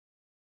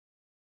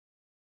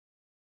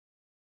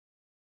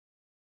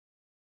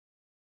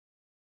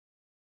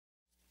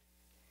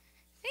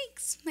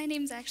Thanks. My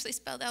name's actually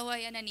spelled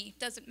Lynne.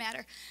 Doesn't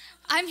matter.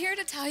 I'm here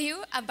to tell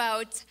you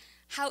about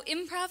how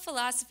improv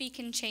philosophy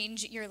can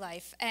change your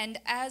life. And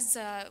as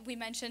we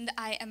mentioned,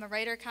 I am a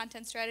writer,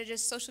 content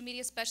strategist, social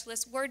media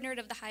specialist, word nerd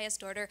of the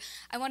highest order.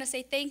 I want to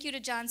say thank you to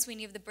John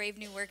Sweeney of the Brave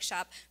New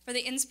Workshop for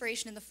the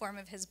inspiration in the form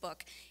of his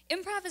book.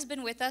 Improv has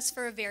been with us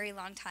for a very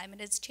long time, and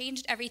it's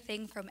changed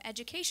everything from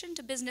education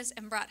to business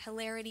and brought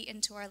hilarity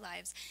into our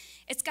lives.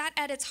 It's got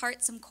at its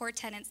heart some core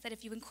tenets that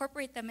if you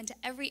incorporate them into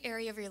every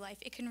area of your life,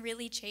 it can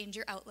really change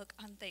your outlook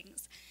on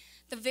things.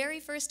 The very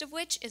first of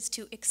which is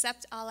to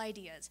accept all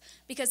ideas,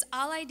 because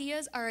all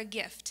ideas are a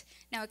gift.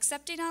 Now,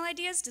 accepting all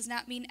ideas does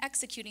not mean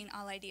executing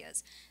all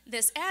ideas.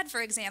 This ad,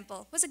 for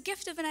example, was a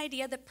gift of an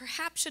idea that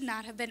perhaps should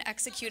not have been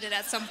executed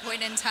at some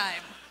point in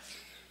time.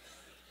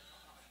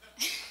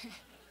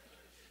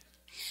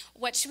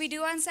 What should we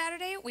do on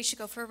Saturday? We should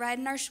go for a ride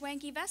in our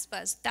schwanky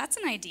Vespas. That's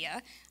an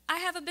idea. I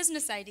have a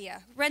business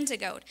idea. Rent a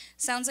goat.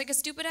 Sounds like a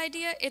stupid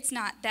idea? It's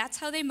not. That's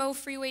how they mow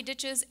freeway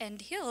ditches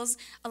and hills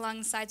along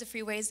the sides of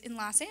freeways in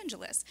Los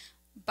Angeles,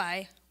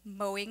 by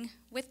mowing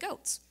with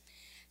goats.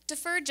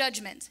 Defer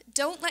judgment.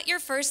 Don't let your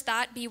first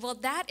thought be, well,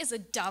 that is a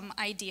dumb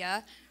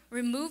idea.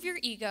 Remove your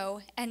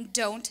ego and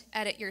don't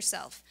edit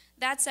yourself.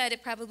 That said,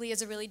 it probably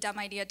is a really dumb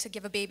idea to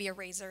give a baby a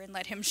razor and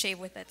let him shave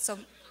with it. So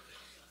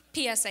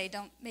PSA,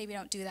 maybe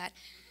don't do that.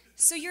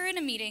 So you're in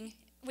a meeting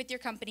with your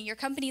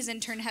company's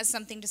intern has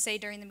something to say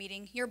during the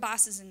meeting, your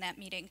boss is in that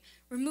meeting.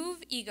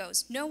 Remove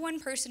egos. No one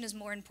person is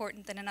more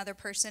important than another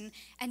person,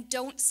 and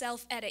don't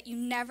self-edit. You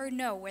never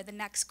know where the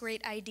next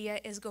great idea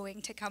is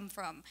going to come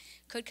from.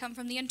 Could come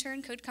from the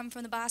intern, could come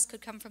from the boss,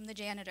 could come from the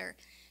janitor.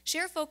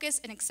 Share focus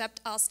and accept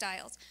all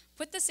styles.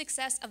 Put the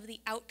success of the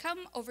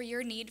outcome over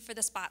your need for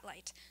the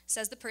spotlight,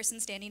 says the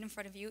person standing in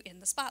front of you in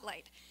the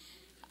spotlight.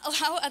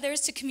 Allow others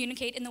to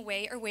communicate in the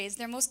way or ways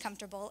they're most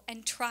comfortable,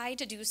 and try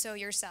to do so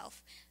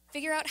yourself.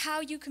 Figure out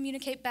how you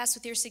communicate best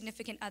with your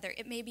significant other.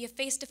 It may be a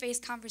face-to-face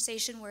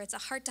conversation where it's a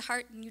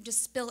heart-to-heart and you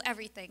just spill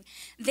everything.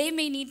 They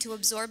may need to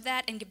absorb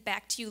that and get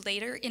back to you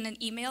later in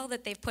an email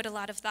that they've put a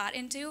lot of thought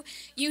into.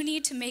 You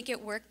need to make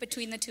it work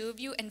between the two of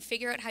you and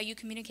figure out how you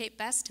communicate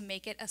best to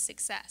make it a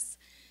success.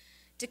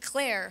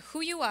 Declare who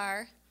you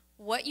are,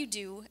 what you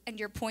do, and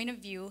your point of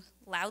view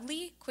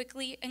loudly,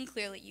 quickly, and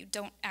clearly. You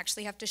don't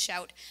actually have to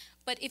shout.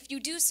 But if you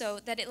do so,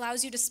 that it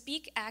allows you to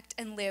speak, act,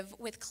 and live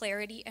with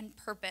clarity and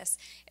purpose.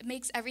 It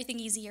makes everything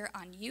easier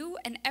on you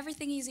and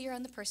everything easier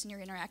on the person you're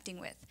interacting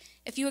with.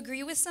 If you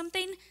agree with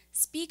something,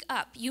 speak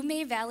up. You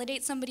may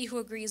validate somebody who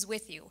agrees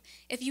with you.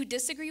 If you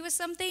disagree with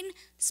something,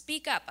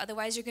 speak up.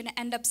 Otherwise, you're going to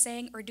end up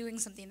saying or doing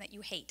something that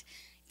you hate.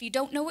 If you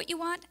don't know what you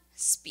want,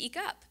 speak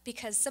up,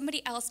 because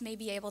somebody else may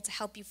be able to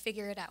help you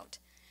figure it out.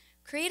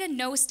 Create a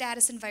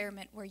no-status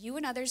environment where you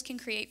and others can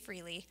create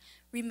freely,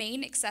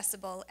 remain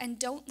accessible, and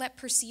don't let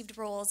perceived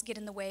roles get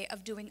in the way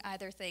of doing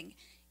either thing,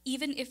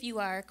 even if you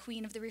are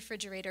queen of the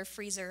refrigerator,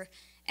 freezer,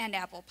 and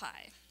apple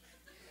pie.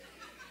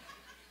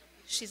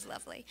 She's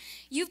lovely.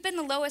 You've been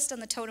the lowest on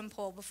the totem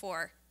pole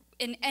before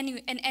in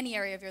any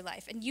area of your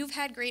life, and you've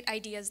had great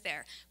ideas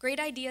there. Great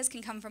ideas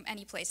can come from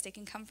any place. They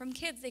can come from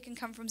kids, they can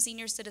come from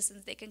senior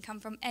citizens, they can come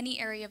from any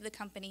area of the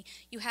company.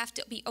 You have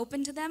to be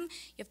open to them.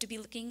 You have to be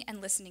looking and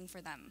listening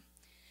for them.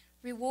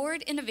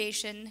 Reward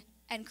innovation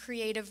and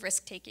creative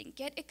risk-taking.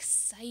 Get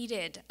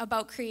excited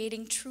about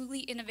creating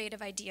truly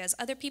innovative ideas.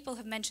 Other people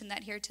have mentioned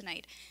that here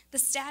tonight. The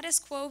status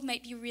quo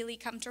might be really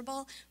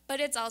comfortable, but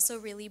it's also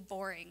really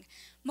boring.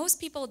 Most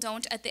people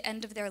don't, at the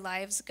end of their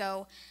lives,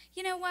 go,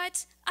 you know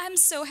what? I'm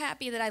so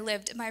happy that I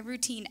lived my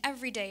routine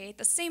every day, ate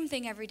the same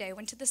thing every day,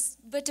 went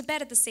to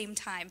bed at the same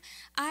time.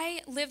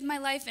 I lived my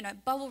life in a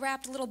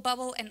bubble-wrapped little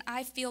bubble, and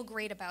I feel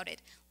great about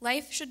it.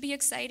 Life should be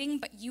exciting,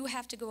 but you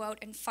have to go out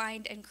and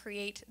find and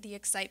create the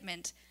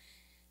excitement.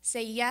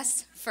 Say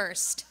yes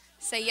first.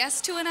 Say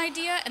yes to an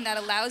idea, and that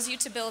allows you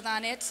to build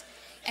on it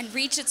and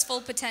reach its full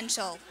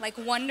potential, like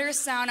Wonder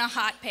Sauna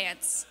hot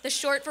pants. The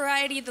short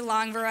variety, the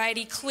long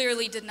variety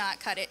clearly did not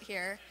cut it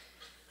here.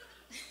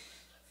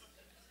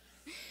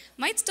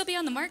 Might still be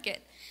on the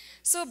market.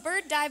 So a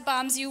bird dive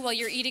bombs you while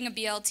you're eating a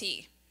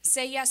BLT.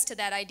 Say yes to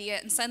that idea,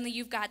 and suddenly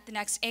you've got the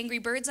next Angry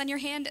Birds on your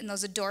hand and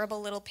those adorable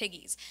little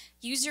piggies.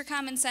 Use your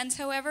common sense,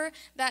 however.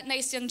 That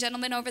nice young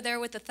gentleman over there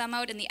with the thumb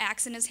out and the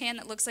axe in his hand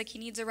that looks like he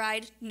needs a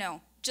ride,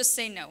 no. Just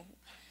say no.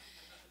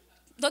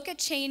 Look at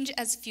change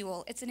as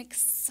fuel. It's an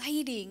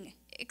exciting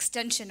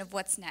extension of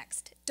what's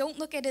next. Don't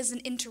look at it as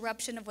an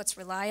interruption of what's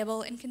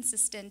reliable and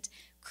consistent.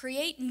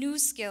 Create new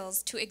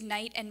skills to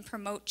ignite and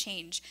promote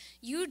change.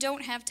 You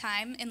don't have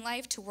time in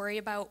life to worry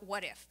about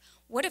what if.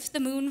 What if the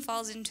moon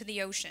falls into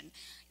the ocean?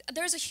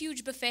 There's a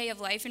huge buffet of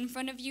life in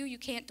front of you. You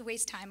can't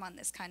waste time on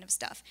this kind of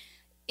stuff.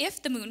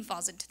 If the moon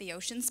falls into the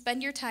ocean,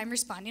 spend your time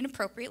responding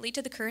appropriately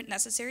to the current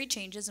necessary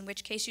changes, in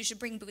which case you should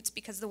bring boots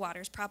because the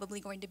water's probably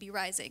going to be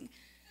rising.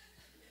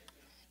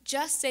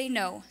 Just say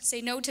no.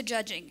 Say no to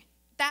judging.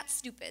 That's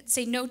stupid.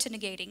 Say no to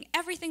negating.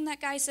 Everything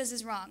that guy says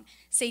is wrong.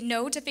 Say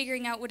no to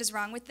figuring out what is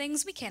wrong with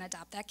things. We can't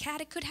adopt that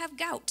cat. It could have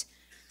gout.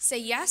 Say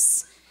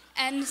yes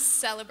and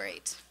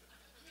celebrate.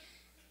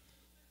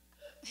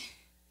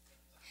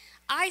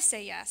 I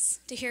say yes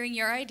to hearing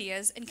your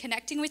ideas and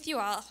connecting with you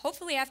all,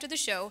 hopefully after the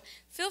show.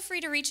 Feel free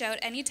to reach out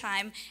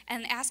anytime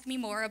and ask me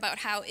more about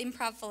how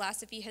improv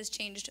philosophy has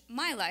changed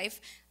my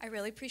life. I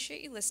really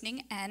appreciate you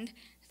listening, and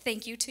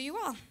thank you to you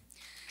all.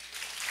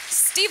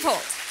 Steve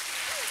Holt.